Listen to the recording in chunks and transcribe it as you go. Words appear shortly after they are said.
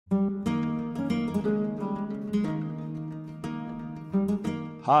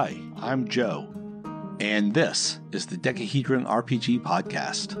Hi, I'm Joe, and this is the Decahedron RPG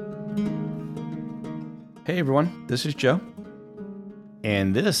Podcast. Hey everyone, this is Joe,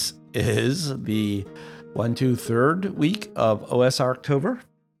 and this is the 3rd week of OSR October.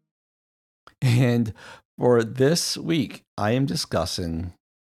 And for this week, I am discussing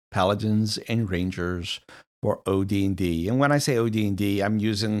Paladins and Rangers for OD&D. And when I say OD&D, I'm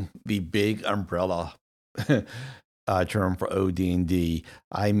using the big umbrella term for OD&D.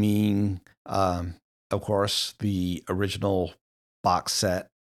 I mean, of course, the original box set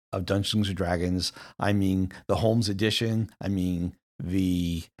of Dungeons & Dragons. I mean, the Holmes edition. I mean,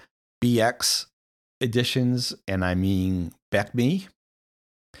 the BX editions. And I mean, BECME.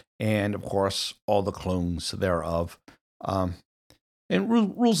 And, of course, all the clones thereof. And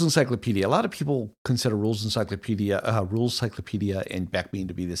Rules Encyclopedia. A lot of people consider Rules Encyclopedia and BECME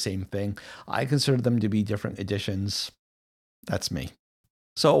to be the same thing. I consider them to be different editions. That's me.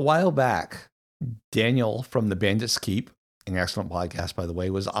 So a while back, Daniel from the Bandit's Keep, an excellent podcast, by the way,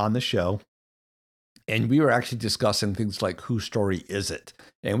 was on the show. And we were actually discussing things like whose story is it?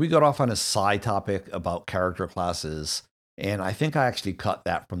 And we got off on a side topic about character classes. And I think I actually cut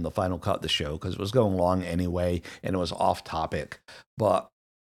that from the final cut of the show because it was going long anyway and it was off topic. But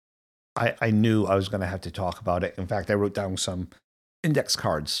I knew I was going to have to talk about it. In fact, I wrote down some index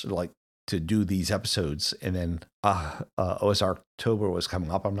cards like to do these episodes. And then OSR October was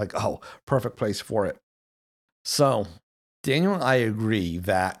coming up. I'm like, oh, perfect place for it. So Daniel and I agree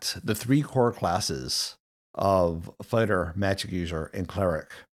that the 3 core classes of Fighter, Magic User, and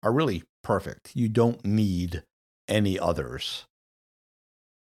Cleric are really perfect. You don't need any others.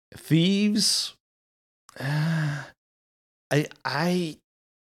 Thieves, I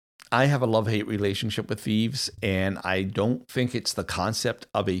have a love-hate relationship with thieves, and I don't think it's the concept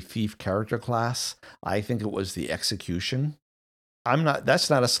of a thief character class. I think it was the execution. That's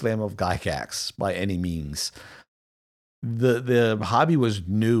not a slam of Gygax by any means. The hobby was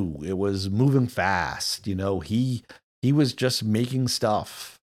new. It was moving fast. You know, he was just making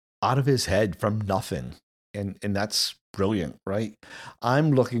stuff out of his head from nothing. And that's brilliant, right?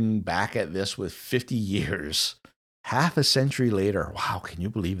 I'm looking back at this with 50 years, half a century later. Wow, can you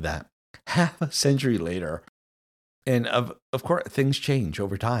believe that? Half a century later. And of course, things change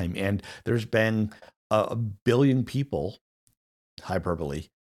over time. And there's been a billion people, hyperbole,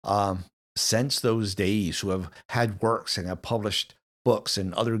 since those days who have had works and have published books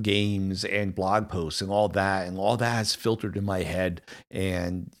and other games and blog posts and all that. And all that has filtered in my head.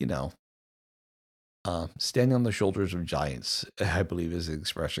 And, you know, standing on the shoulders of giants, I believe is the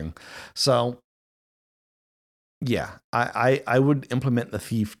expression. So, yeah, I would implement the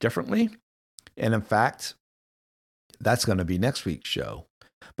thief differently. And in fact, that's going to be next week's show.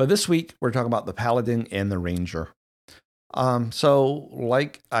 But this week, we're talking about the Paladin and the Ranger. So,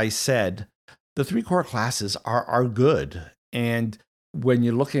 like I said, the 3 core classes are good. And when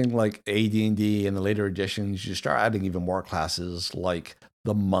you're looking like AD&D and the later editions, you start adding even more classes like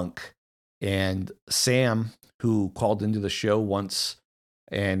the Monk. And Sam, who called into the show once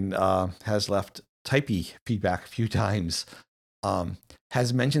and has left typey feedback a few times,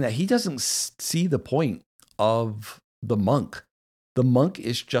 has mentioned that he doesn't see the point of the Monk. The Monk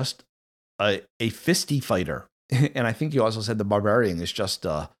is just a fisty fighter. And I think you also said the Barbarian is just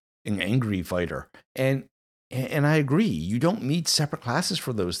an angry fighter. And I agree. You don't need separate classes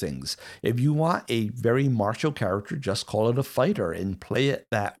for those things. If you want a very martial character, just call it a fighter and play it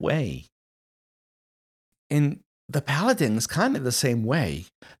that way. And the Paladin is kind of the same way.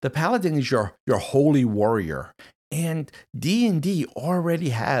 The Paladin is your holy warrior. And D&D already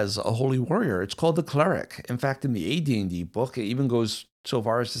has a holy warrior. It's called the Cleric. In fact, in the AD&D book, it even goes so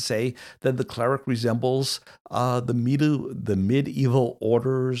far as to say that the Cleric resembles the medieval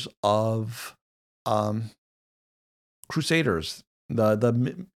orders of Crusaders.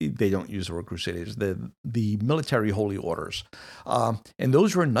 They don't use the word Crusaders. The military holy orders. And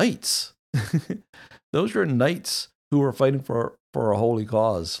those were knights. Those were knights who were fighting for a holy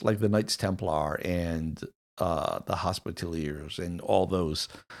cause, like the Knights Templar and the Hospitallers and all those.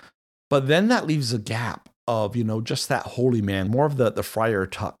 But then that leaves a gap of, you know, just that holy man, more of the Friar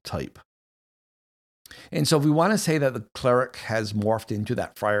Tuck type. And so if we want to say that the Cleric has morphed into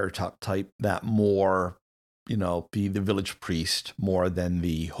that Friar Tuck type, that more, you know, be the village priest more than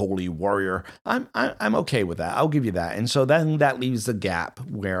the holy warrior, I'm okay with that. I'll give you that. And so then that leaves the gap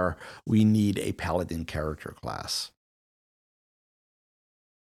where we need a Paladin character class.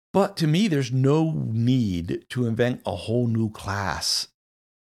 But to me, there's no need to invent a whole new class.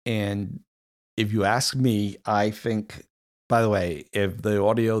 And if you ask me, I think, by the way, if the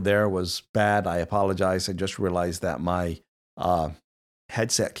audio there was bad, I apologize. I just realized that my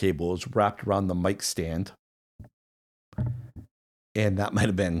headset cable is wrapped around the mic stand. And that might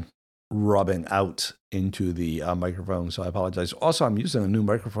have been rubbing out into the microphone. So I apologize. Also, I'm using a new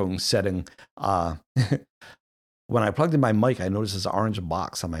microphone setting. When I plugged in my mic, I noticed this orange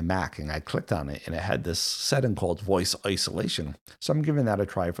box on my Mac, and I clicked on it, and it had this setting called voice isolation. So I'm giving that a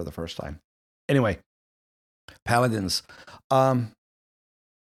try for the first time. Anyway, Paladins.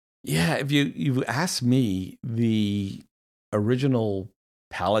 Yeah, if you ask me, the original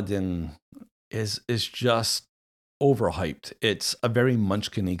Paladin is just overhyped. It's a very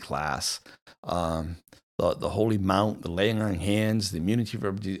Munchkin-y class. The holy mount, the laying on hands, the immunity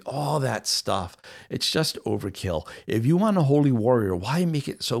for all that stuff. It's just overkill. If you want a holy warrior, why make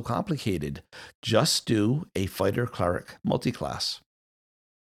it so complicated? Just do a fighter cleric multiclass.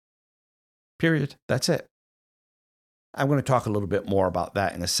 Period. That's it. I'm going to talk a little bit more about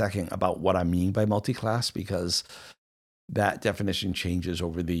that in a second, about what I mean by multiclass, because that definition changes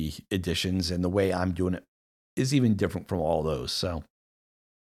over the editions, and the way I'm doing it is even different from all those. So,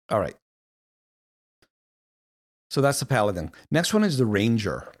 all right. So that's the Paladin. Next one is the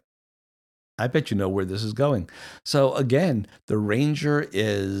Ranger. I bet you know where this is going. So again, the Ranger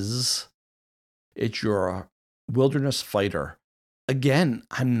it's your wilderness fighter. Again,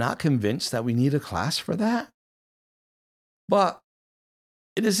 I'm not convinced that we need a class for that, but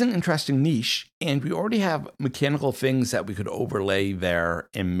it is an interesting niche, and we already have mechanical things that we could overlay there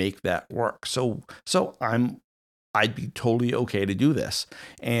and make that work. So I'd be totally okay to do this.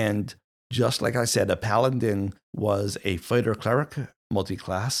 And just like I said, a Paladin was a fighter cleric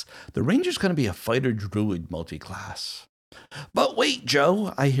multiclass. The Ranger's going to be a fighter druid multiclass. But wait,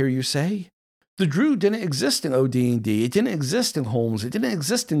 Joe, I hear you say. The druid didn't exist in OD&D. It didn't exist in Holmes. It didn't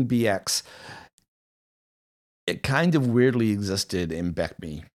exist in BX. It kind of weirdly existed in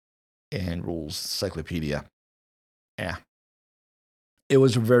BECME and Rules Cyclopedia. Yeah. It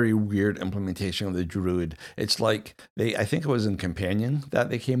was a very weird implementation of the druid. It's like I think it was in Companion that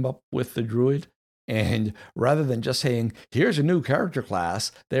they came up with the druid. And rather than just saying, here's a new character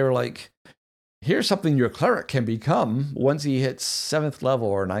class, they were like, here's something your cleric can become once he hits 7th level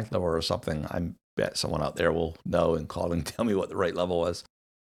or 9th level or something. I bet someone out there will know and call and tell me what the right level was.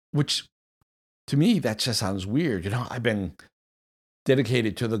 Which, to me, that just sounds weird. You know, I've been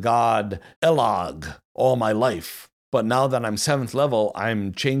dedicated to the god Elog all my life. But now that I'm 7th level,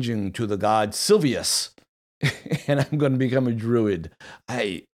 I'm changing to the god Sylvius, and I'm going to become a druid.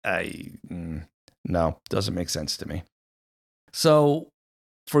 No, doesn't make sense to me. So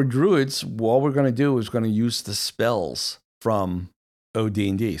for druids, what we're going to do is going to use the spells from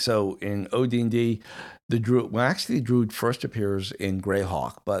OD&D. So in OD&D, the druid first appears in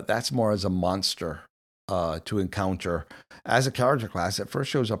Greyhawk, but that's more as a monster to encounter. As a character class, it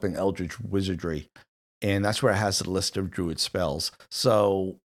first shows up in Eldritch Wizardry. And that's where it has a list of druid spells.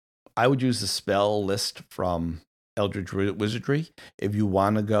 So I would use the spell list from Eldritch Wizardry. If you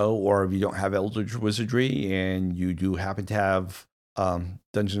want to go, or if you don't have Eldritch Wizardry and you do happen to have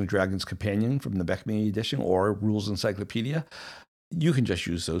Dungeons and Dragons Companion from the BECME edition or Rules Encyclopedia, you can just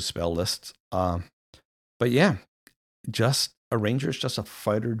use those spell lists. But yeah, just a ranger is just a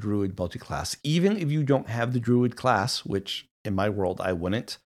fighter druid multiclass. Even if you don't have the druid class, which in my world I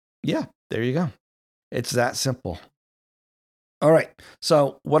wouldn't, yeah, there you go. It's that simple. All right.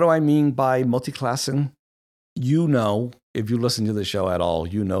 So what do I mean by multiclassing? You know, if you listen to the show at all,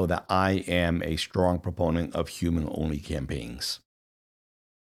 you know that I am a strong proponent of human-only campaigns.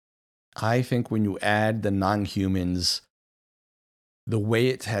 I think when you add the non-humans, the way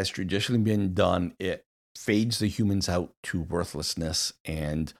it has traditionally been done, it fades the humans out to worthlessness.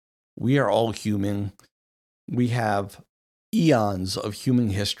 And we are all human. We have eons of human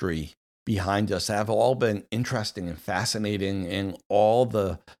history behind us that have all been interesting and fascinating, and all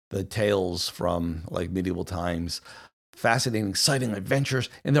the tales from like medieval times, fascinating, exciting adventures,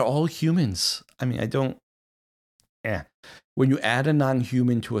 and they're all humans. I mean, when you add a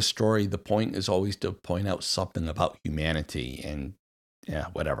non-human to a story, the point is always to point out something about humanity, and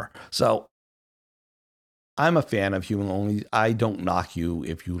whatever. So I'm a fan of human only. I don't knock you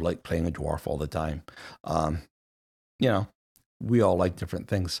if you like playing a dwarf all the time. We all like different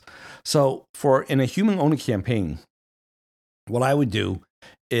things. So in a human-only campaign, what I would do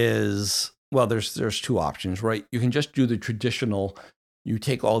is, well, there's two options, right? You can just do the traditional, you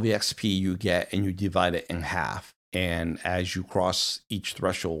take all the XP you get and you divide it in half. And as you cross each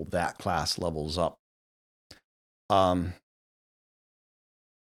threshold, that class levels up.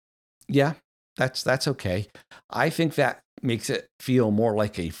 Yeah, that's okay. I think that makes it feel more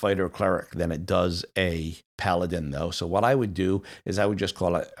like a fighter cleric than it does a paladin, though. So what I would do is I would just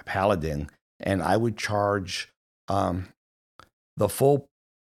call it a paladin, and I would charge the full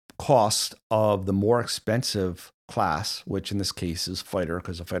cost of the more expensive class, which in this case is fighter,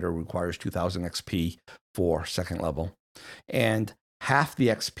 because a fighter requires 2000 XP for second level, and half the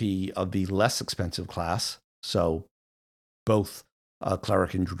XP of the less expensive class. So both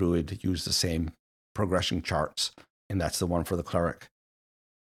cleric and druid use the same progression charts, and that's the one for the cleric.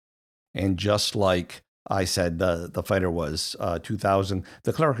 And just like I said, the fighter was 2,000.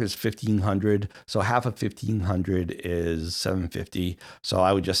 The cleric is 1,500. So half of 1,500 is 750. So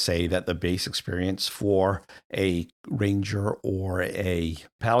I would just say that the base experience for a ranger or a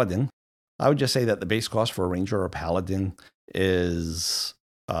paladin, I would just say that the base cost for a ranger or a paladin is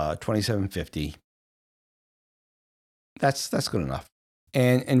 2,750. That's good enough.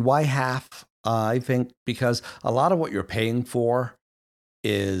 And why half? I think because a lot of what you're paying for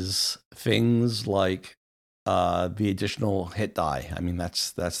is things like the additional hit die. I mean,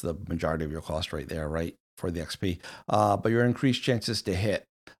 that's the majority of your cost right there, right, for the XP. But your increased chances to hit,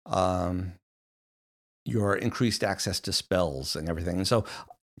 your increased access to spells and everything. And so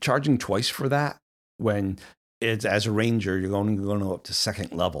charging twice for that when it's as a ranger, you're only going up to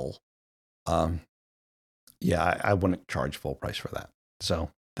second level. Yeah, I wouldn't charge full price for that.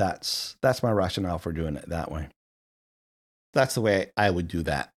 So that's my rationale for doing it that way. That's the way I would do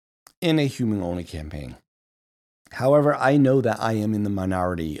that in a human-only campaign. However, I know that I am in the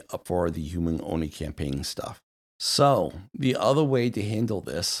minority for the human-only campaign stuff. So the other way to handle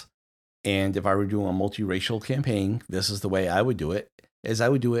this, and if I were doing a multiracial campaign, this is the way I would do it, is I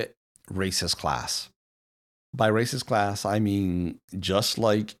would do it racist class. By racist class, I mean just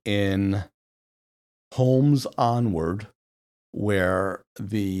like in Holmes Onward, where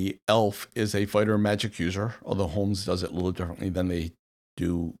the elf is a fighter magic user, although Holmes does it a little differently than they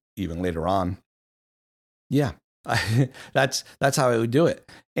do even later on. Yeah, that's how I would do it.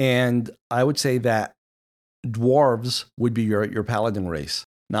 And I would say that dwarves would be your paladin race.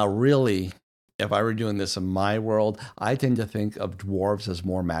 Now, really, if I were doing this in my world, I tend to think of dwarves as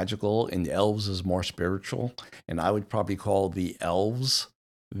more magical and elves as more spiritual. And I would probably call the elves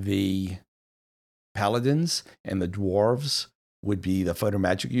the paladins, and the dwarves would be the fighter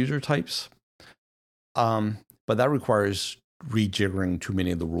magic user types. But that requires rejiggering too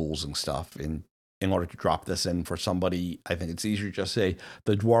many of the rules and stuff. And in order to drop this in for somebody, I think it's easier to just say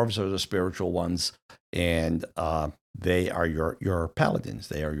the dwarves are the spiritual ones, and they are your paladins.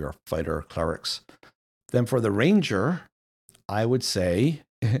 They are your fighter clerics. Then for the ranger, I would say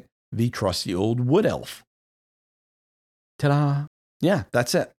the trusty old wood elf. Ta-da! Yeah,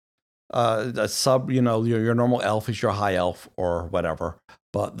 that's it. A sub, your normal elf is your high elf or whatever.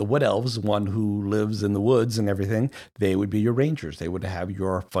 But the wood elves, one who lives in the woods and everything, they would be your rangers. They would have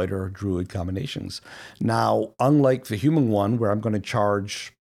your fighter druid combinations. Now, unlike the human one, where I'm going to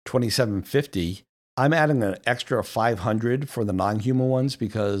charge $2,750, I'm adding an extra $500 for the non-human ones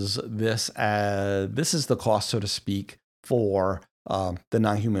because this is the cost, so to speak, for the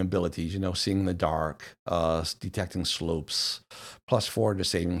non-human abilities, seeing in the dark, detecting slopes, +4 to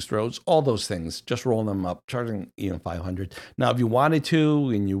savings throws, all those things, just rolling them up, charging $500. Now, if you wanted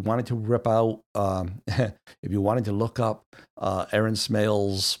to, and you wanted to rip out, if you wanted to look up Aaron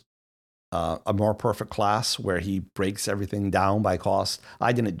Smale's A More Perfect Class, where he breaks everything down by cost,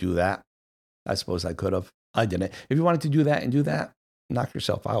 I didn't do that. I suppose I could have. I didn't. If you wanted to do that, knock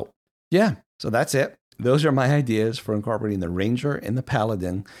yourself out. Yeah, so that's it. Those are my ideas for incorporating the Ranger and the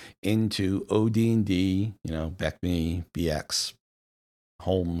Paladin into OD&D, Beckme, BX,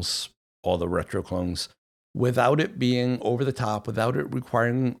 Holmes, all the retro clones, without it being over the top, without it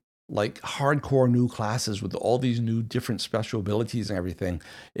requiring like hardcore new classes with all these new different special abilities and everything.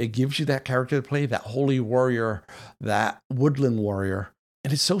 It gives you that character to play, that holy warrior, that woodland warrior.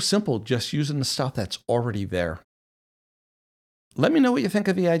 And it's so simple, just using the stuff that's already there. Let me know what you think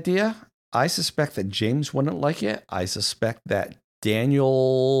of the idea. I suspect that James wouldn't like it. I suspect that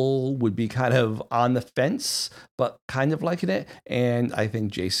Daniel would be kind of on the fence, but kind of liking it. And I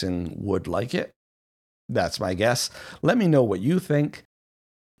think Jason would like it. That's my guess. Let me know what you think.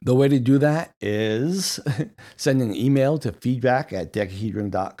 The way to do that is send an email to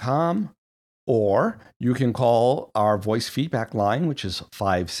feedback@decahedron.com, or you can call our voice feedback line, which is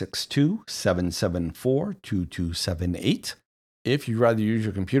 562-774-2278. If you'd rather use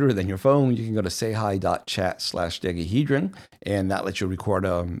your computer than your phone, you can go to sayhi.chat/decahedron, and that lets you record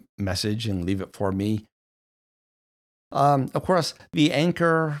a message and leave it for me. Of course, the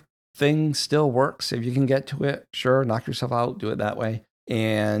Anchor thing still works. If you can get to it, sure, knock yourself out, do it that way.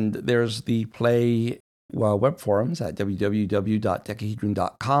 And there's the Play web forums at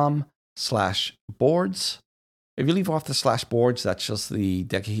www.decahedron.com/boards. If you leave off the /boards, that's just the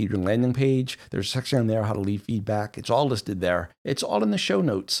Decahedron landing page. There's a section in there how to leave feedback. It's all listed there. It's all in the show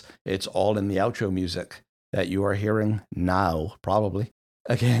notes. It's all in the outro music that you are hearing now, probably.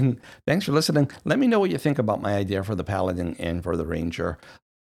 Again, thanks for listening. Let me know what you think about my idea for the Paladin and for the Ranger.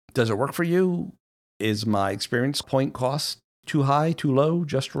 Does it work for you? Is my experience point cost too high, too low,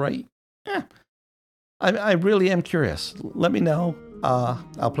 just right? I really am curious. Let me know.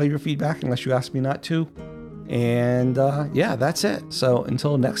 I'll play your feedback unless you ask me not to. And yeah, that's it. So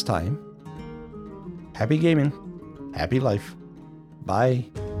until next time, happy gaming, happy life. Bye.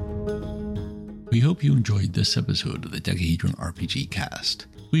 We hope you enjoyed this episode of the Decahedron RPG Cast.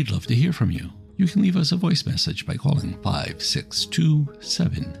 We'd love to hear from you. You can leave us a voice message by calling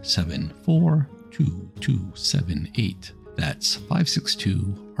 562-774-2278. That's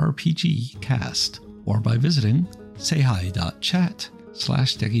 562-RPG-CAST. Or by visiting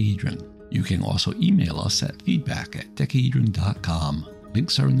sayhi.chat/Decahedron. You can also email us at feedback@decahedron.com.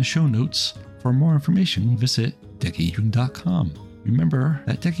 Links are in the show notes. For more information, visit decahedron.com. Remember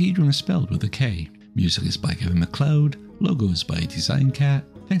that Decahedron is spelled with a K. Music is by Kevin MacLeod. Logos by Design Cat.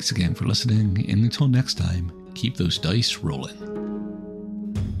 Thanks again for listening, and until next time, keep those dice rolling.